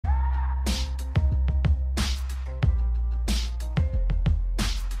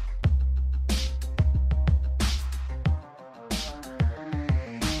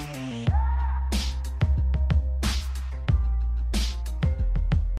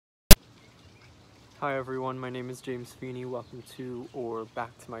Hi everyone, my name is James Feeney. Welcome to or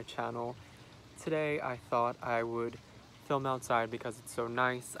back to my channel. Today I thought I would film outside because it's so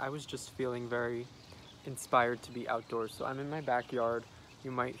nice. I was just feeling very inspired to be outdoors. So I'm in my backyard.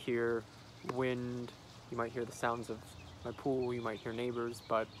 You might hear wind, you might hear the sounds of my pool, you might hear neighbors,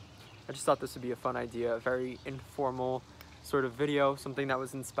 but I just thought this would be a fun idea, a very informal sort of video, something that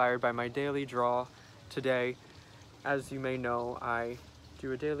was inspired by my daily draw today. As you may know, I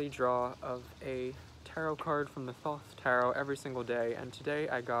do a daily draw of a tarot card from the Thoth Tarot every single day, and today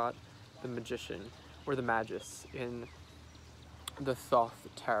I got the Magician, or the Magus, in the Thoth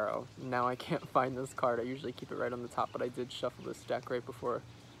Tarot. Now I can't find this card, I usually keep it right on the top, but I did shuffle this deck right before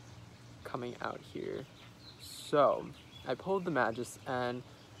coming out here. So, I pulled the Magus, and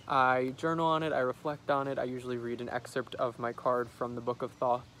I journal on it, I reflect on it, I usually read an excerpt of my card from the Book of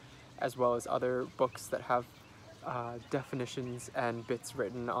Thoth, as well as other books that have definitions and bits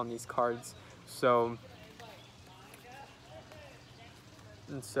written on these cards. So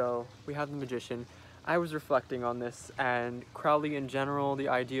we have the Magician. I was reflecting on this and Crowley in general, the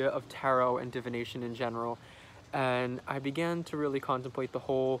idea of tarot and divination in general, and I began to really contemplate the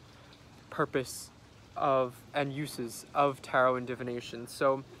whole purpose of and uses of tarot and divination.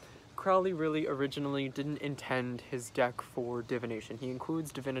 So Crowley really originally didn't intend his deck for divination. He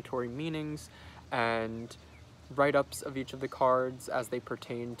includes divinatory meanings and write-ups of each of the cards as they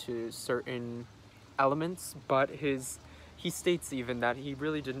pertain to certain elements, but he states even that he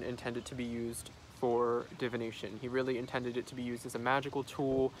really didn't intend it to be used for divination. He really intended it to be used as a magical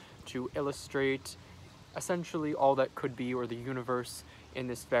tool to illustrate essentially all that could be, or the universe, in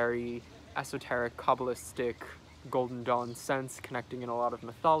this very esoteric, kabbalistic, Golden Dawn sense, connecting in a lot of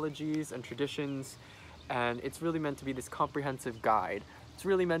mythologies and traditions, and it's really meant to be this comprehensive guide. It's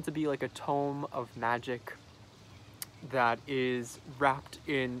really meant to be like a tome of magic that is wrapped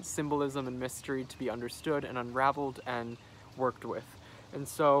in symbolism and mystery to be understood and unraveled and worked with. And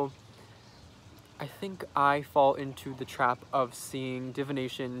so I think I fall into the trap of seeing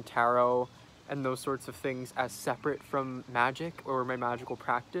divination, tarot, and those sorts of things as separate from magic or my magical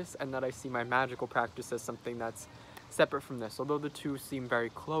practice, and that I see my magical practice as something that's separate from this. Although the two seem very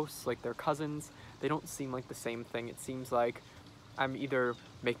close, like they're cousins, they don't seem like the same thing. It seems like I'm either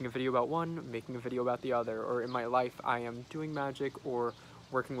making a video about one, making a video about the other, or in my life I am doing magic or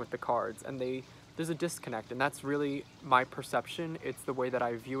working with the cards, and there's a disconnect, and that's really my perception. It's the way that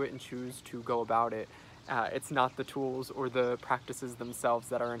I view it and choose to go about it. It's not the tools or the practices themselves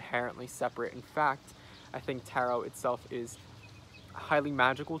that are inherently separate. In fact, I think tarot itself is a highly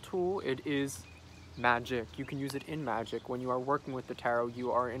magical tool. It is magic. You can use it in magic. When you are working with the tarot,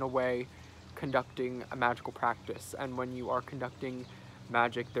 you are in a way conducting a magical practice, and when you are conducting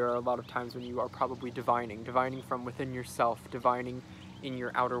magic, there are a lot of times when you are probably divining from within yourself, divining in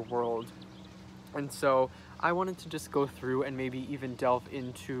your outer world. And so I wanted to just go through and maybe even delve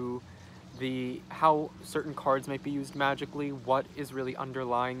into how certain cards might be used magically, what is really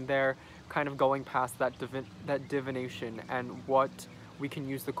underlying there, kind of going past that divination and what we can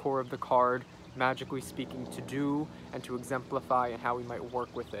use the core of the card, magically speaking, to do and to exemplify, and how we might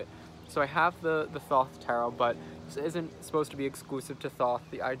work with it. So I have the Thoth Tarot, but this isn't supposed to be exclusive to Thoth.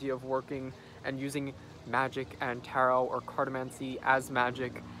 The idea of working and using magic and tarot or cartomancy as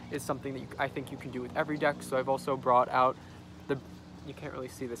magic is something that I think you can do with every deck. So I've also brought out you can't really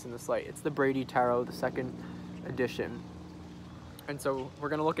see this in this light, it's the Brady Tarot, the 2nd edition. And so we're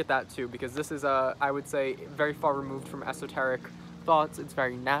going to look at that too, because this is I would say, very far removed from esoteric thoughts. It's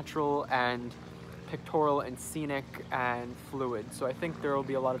very natural and pictorial and scenic and fluid. So I think there will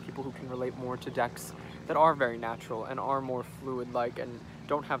be a lot of people who can relate more to decks that are very natural and are more fluid-like and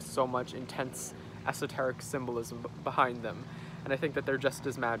don't have so much intense esoteric symbolism behind them. And I think that they're just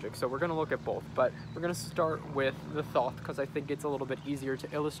as magic. So we're going to look at both, but we're going to start with the Thoth because I think it's a little bit easier to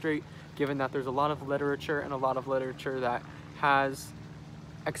illustrate, given that there's a lot of literature and a lot of literature that has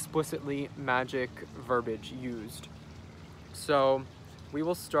explicitly magic verbiage used. So we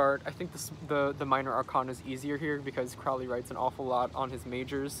will start, I think the minor arcana is easier here because Crowley writes an awful lot on his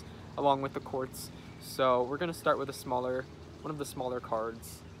majors along with the courts. So we're going to start with one of the smaller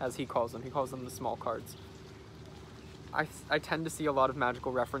cards, as he calls them. He calls them the small cards. I tend to see a lot of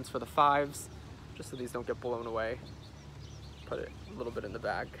magical reference for the 5s, just so these don't get blown away. Put it a little bit in the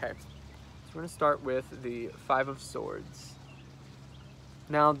bag. Okay, so we're going to start with the 5 of Swords.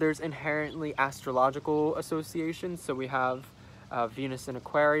 Now there's inherently astrological associations, so we have Venus in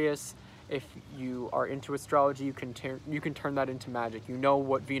Aquarius. If you are into astrology, you can turn that into magic. You know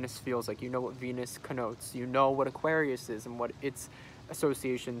what Venus feels like, you know what Venus connotes, you know what Aquarius is and what its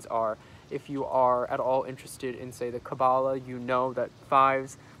associations are. If you are at all interested in, say, the Kabbalah, you know that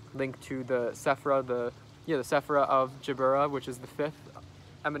 5s linked to the Sephira, the Sephira of Jabura, which is the 5th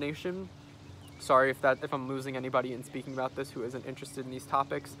emanation. Sorry if I'm losing anybody in speaking about this who isn't interested in these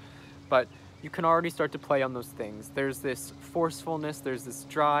topics, but you can already start to play on those things. There's this forcefulness, there's this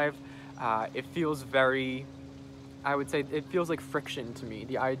drive. It feels very, I would say, it feels like friction to me,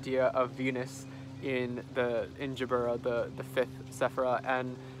 the idea of Venus in Jabura, the 5th Sephira,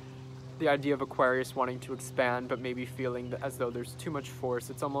 and the idea of Aquarius wanting to expand but maybe feeling as though there's too much force.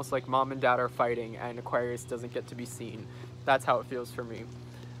 It's almost like mom and dad are fighting and Aquarius doesn't get to be seen. That's how it feels for me.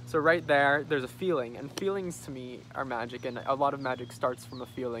 So right there's a feeling, and feelings to me are magic, and a lot of magic starts from a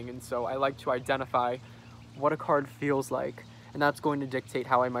feeling, and so I like to identify what a card feels like, and that's going to dictate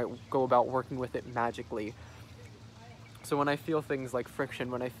how I might go about working with it magically. So when I feel things like friction,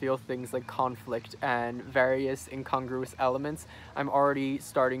 when I feel things like conflict and various incongruous elements, I'm already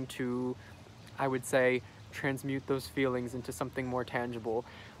starting to, I would say, transmute those feelings into something more tangible.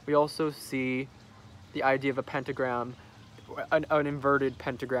 We also see the idea of a pentagram, an inverted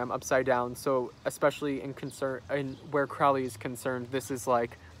pentagram upside down. So especially in where Crowley is concerned, this is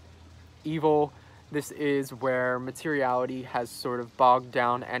like evil. This is where materiality has sort of bogged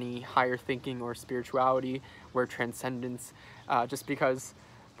down any higher thinking or spirituality, where transcendence, just because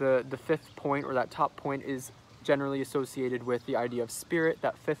the 5th point, or that top point, is generally associated with the idea of spirit,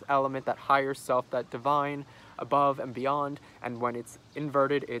 that 5th element, that higher self, that divine, above and beyond. And when it's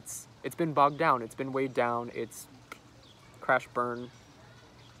inverted, it's been bogged down, it's been weighed down, it's crash, burn,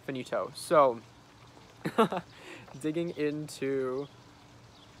 finito. So digging into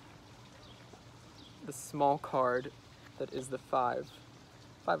the small card that is the 5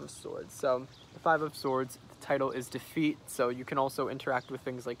 of Swords. So the 5 of Swords, the title is Defeat, so you can also interact with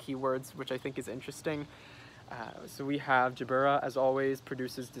things like keywords, which I think is interesting. So we have Jabura, as always,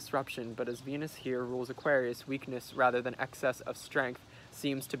 produces disruption, but as Venus here rules Aquarius, weakness rather than excess of strength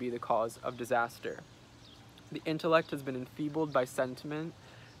seems to be the cause of disaster. The intellect has been enfeebled by sentiment.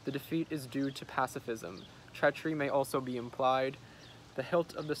 The defeat is due to pacifism. Treachery may also be implied. The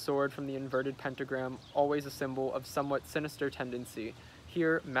hilt of the sword from the inverted pentagram, always a symbol of somewhat sinister tendency.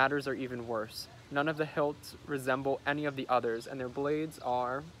 Here, matters are even worse. None of the hilts resemble any of the others, and their blades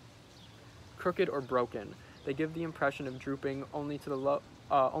are crooked or broken. They give the impression of drooping. Only the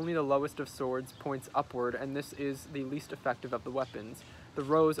lowest of swords points upward, and this is the least effective of the weapons. The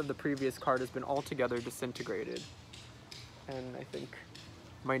rose of the previous card has been altogether disintegrated. And I think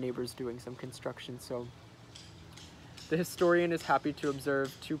my neighbor's doing some construction, so... The historian is happy to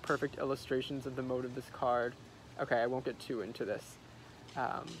observe 2 perfect illustrations of the mode of this card. Okay, I won't get too into this.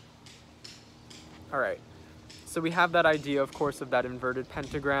 Alright, so we have that idea, of course, of that inverted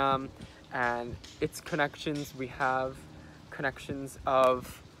pentagram and its connections. We have connections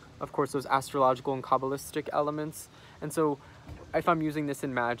of course, those astrological and Kabbalistic elements. And so, if I'm using this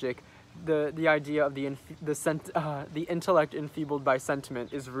in magic, the idea of the intellect enfeebled by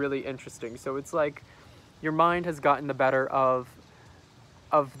sentiment is really interesting. So it's like your mind has gotten the better of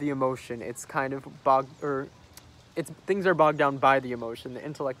the emotion. It's kind of things are bogged down by the emotion. The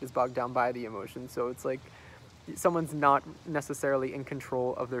intellect is bogged down by the emotion. So it's like someone's not necessarily in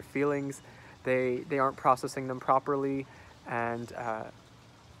control of their feelings. They aren't processing them properly, and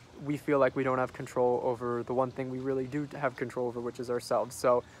we feel like we don't have control over the one thing we really do have control over, which is ourselves.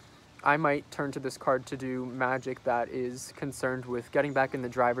 So I might turn to this card to do magic that is concerned with getting back in the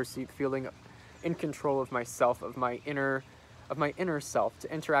driver's seat, feeling in control of myself, of my inner self,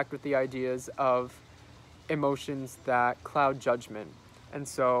 to interact with the ideas of emotions that cloud judgment. And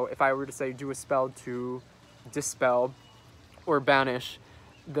so if I were to say do a spell to dispel or banish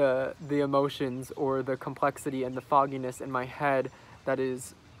the emotions or the complexity and the fogginess in my head that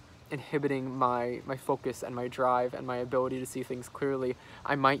is inhibiting my focus and my drive and my ability to see things clearly,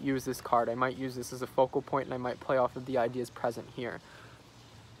 I might use this card. I might use this as a focal point, and I might play off of the ideas present here.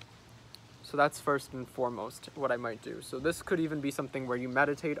 So that's first and foremost what I might do. So this could even be something where you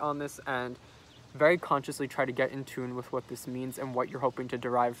meditate on this and very consciously try to get in tune with what this means and what you're hoping to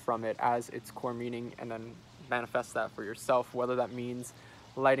derive from it as its core meaning, and then manifest that for yourself, whether that means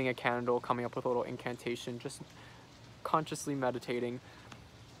lighting a candle, coming up with a little incantation, just consciously meditating,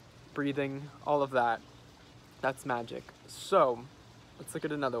 breathing, all of that. That's magic. So let's look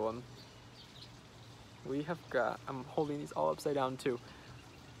at another one. We have got, I'm holding these all upside down too.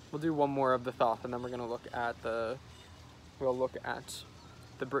 We'll do one more of the Thoth, and then we're gonna look at the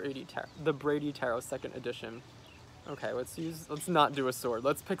Brady Tarot 2nd edition. Okay, let's not do a sword.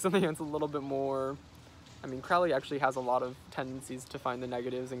 Let's pick something that's a little bit more. I mean, Crowley actually has a lot of tendencies to find the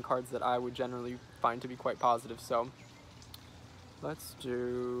negatives in cards that I would generally find to be quite positive. So let's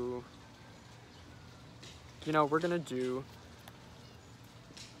do. We're gonna do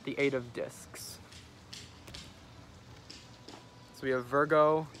the Eight of Discs. So we have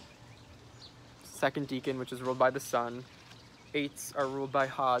Virgo, second decan, which is ruled by the sun. Eights are ruled by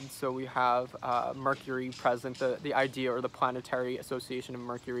Hod, so we have Mercury present, the idea or the planetary association of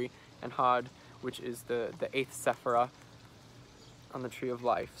Mercury and Hod, which is the eighth Sephira on the Tree of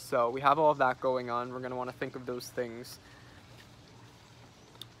Life. So we have all of that going on. We're going to want to think of those things.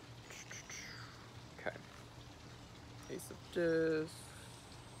 Okay. Ace of Discs.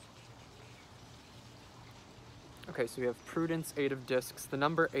 Okay, so we have Prudence, Eight of Discs. The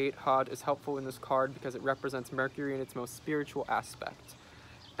number 8, Hod, is helpful in this card because it represents Mercury in its most spiritual aspect.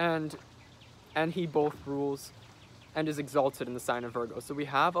 And he both rules and is exalted in the sign of Virgo. So we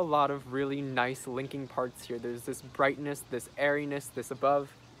have a lot of really nice linking parts here. There's this brightness, this airiness, this above...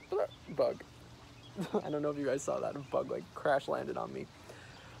 Bug. I don't know if you guys saw that. A bug like crash landed on me.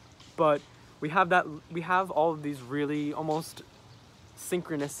 But we have all of these really almost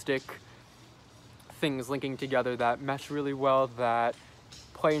synchronistic things linking together that mesh really well, that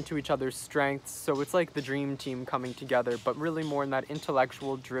play into each other's strengths. So it's like the dream team coming together, but really more in that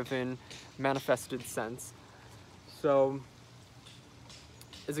intellectual driven manifested sense. So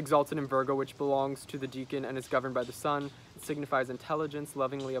is exalted in Virgo, which belongs to the decan and is governed by the sun. It signifies intelligence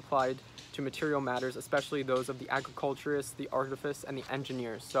lovingly applied to material matters, especially those of the agriculturist, the artifice, and the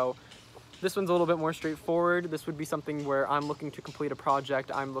engineer. So this one's a little bit more straightforward. This would be something where I'm looking to complete a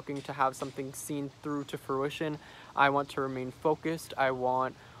project. I'm looking to have something seen through to fruition. I want to remain focused. I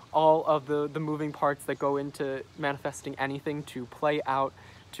want all of the moving parts that go into manifesting anything to play out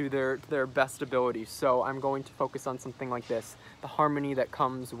to their best ability. So I'm going to focus on something like this. The harmony that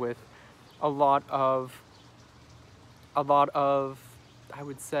comes with a lot of, I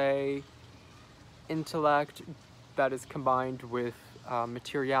would say, intellect that is combined with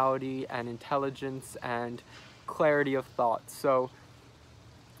materiality and intelligence and clarity of thought. So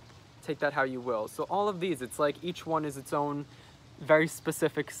take that how you will. So all of these, it's like each one is its own very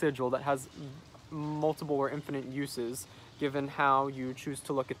specific sigil that has multiple or infinite uses given how you choose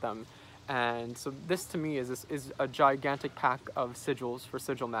to look at them. And so this to me is a gigantic pack of sigils for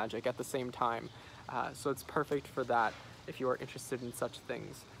sigil magic at the same time. So it's perfect for that if you are interested in such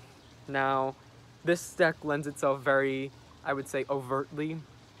things. Now, this deck lends itself very, I would say, overtly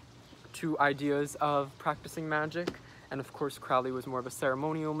to ideas of practicing magic. And of course, Crowley was more of a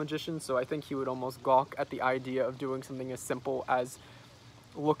ceremonial magician, so I think he would almost gawk at the idea of doing something as simple as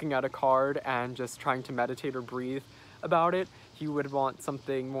looking at a card and just trying to meditate or breathe about it. He would want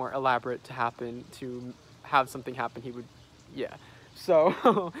something more elaborate to happen, to have something happen. He would, yeah.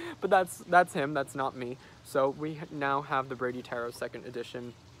 So, but that's him, that's not me. So we now have the Brady Tarot 2nd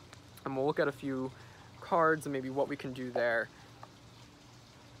edition, and we'll look at a few cards and maybe what we can do there.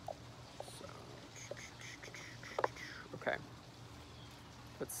 So, okay,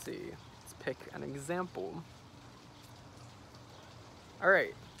 let's see, let's pick an example. All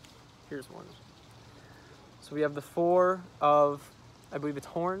right, here's one. So we have the 4 of, I believe it's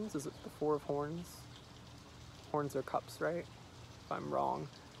horns. Is it the 4 of horns? Horns are cups, right? If I'm wrong.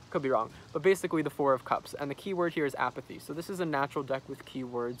 Could be wrong. But basically the 4 of cups. And the key word here is apathy. So this is a natural deck with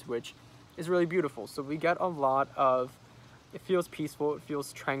keywords, which is really beautiful. So we get a lot of, it feels peaceful, it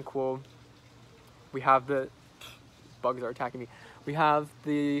feels tranquil. We have the, bugs are attacking me. We have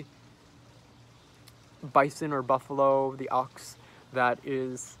the bison or buffalo, the ox, that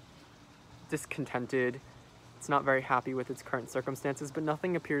is discontented. It's not very happy with its current circumstances, but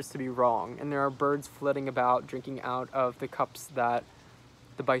nothing appears to be wrong. And there are birds flitting about, drinking out of the cups that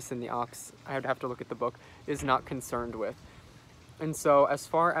the bison, the ox, I would have to look at the book, is not concerned with. And so as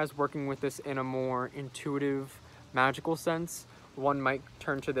far as working with this in a more intuitive, magical sense, one might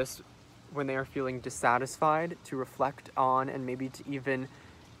turn to this when they are feeling dissatisfied, to reflect on and maybe to even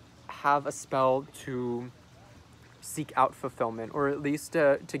have a spell to seek out fulfillment, or at least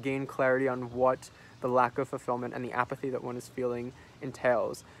to gain clarity on what the lack of fulfillment and the apathy that one is feeling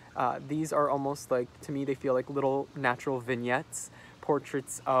entails. These are almost like, to me, they feel like little natural vignettes,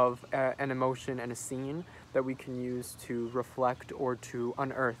 portraits of an emotion and a scene that we can use to reflect or to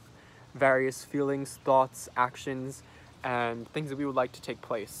unearth various feelings, thoughts, actions, and things that we would like to take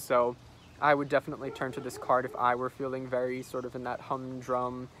place. So I would definitely turn to this card if I were feeling very sort of in that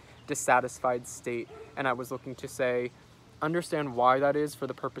humdrum, dissatisfied state, and I was looking to say, understand why that is for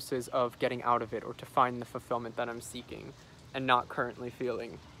the purposes of getting out of it or to find the fulfillment that I'm seeking and not currently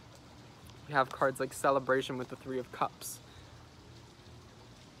feeling. We have cards like Celebration with the 3 of Cups.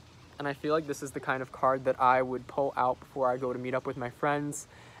 And I feel like this is the kind of card that I would pull out before I go to meet up with my friends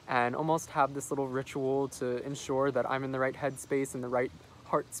and almost have this little ritual to ensure that I'm in the right headspace and the right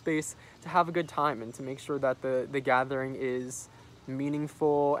heart space to have a good time and to make sure that the gathering is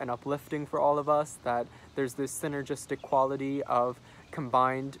meaningful and uplifting for all of us, that there's this synergistic quality of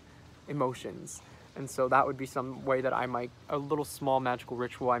combined emotions. And so that would be some way that a little small magical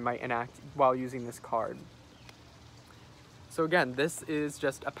ritual I might enact while using this card. So again, this is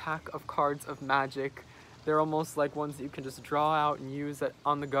just a pack of cards of Magick. They're almost like ones that you can just draw out and use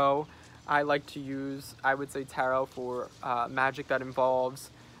on the go. I like to use, I would say, tarot for magic that involves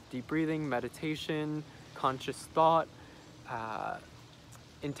deep breathing, meditation, conscious thought,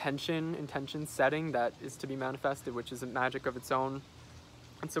 intention setting that is to be manifested, which is a magic of its own.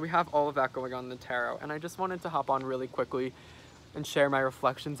 And so we have all of that going on in the tarot. And I just wanted to hop on really quickly and share my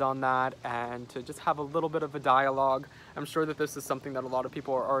reflections on that, and to just have a little bit of a dialogue. I'm sure that this is something that a lot of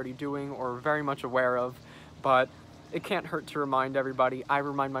people are already doing or very much aware of, but it can't hurt to remind everybody. I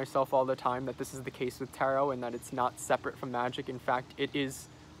remind myself all the time that this is the case with tarot and that it's not separate from magic. In fact, it is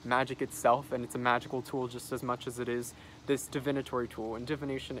magic itself, and it's a magical tool just as much as it is this divinatory tool. And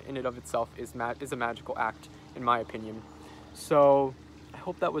divination in and of itself is a magical act, in my opinion. So I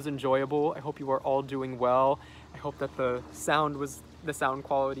hope that was enjoyable. I hope you are all doing well. I hope that the sound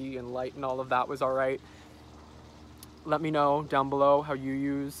quality and light and all of that was all right. Let me know down below how you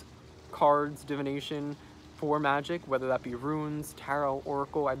use cards, divination for magic, whether that be runes, tarot,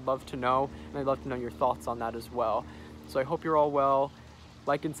 oracle. I'd love to know, and I'd love to know your thoughts on that as well. So I hope you're all well.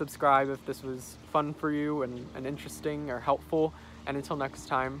 Like and subscribe if this was fun for you and interesting or helpful. And until next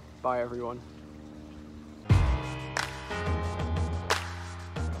time, bye everyone.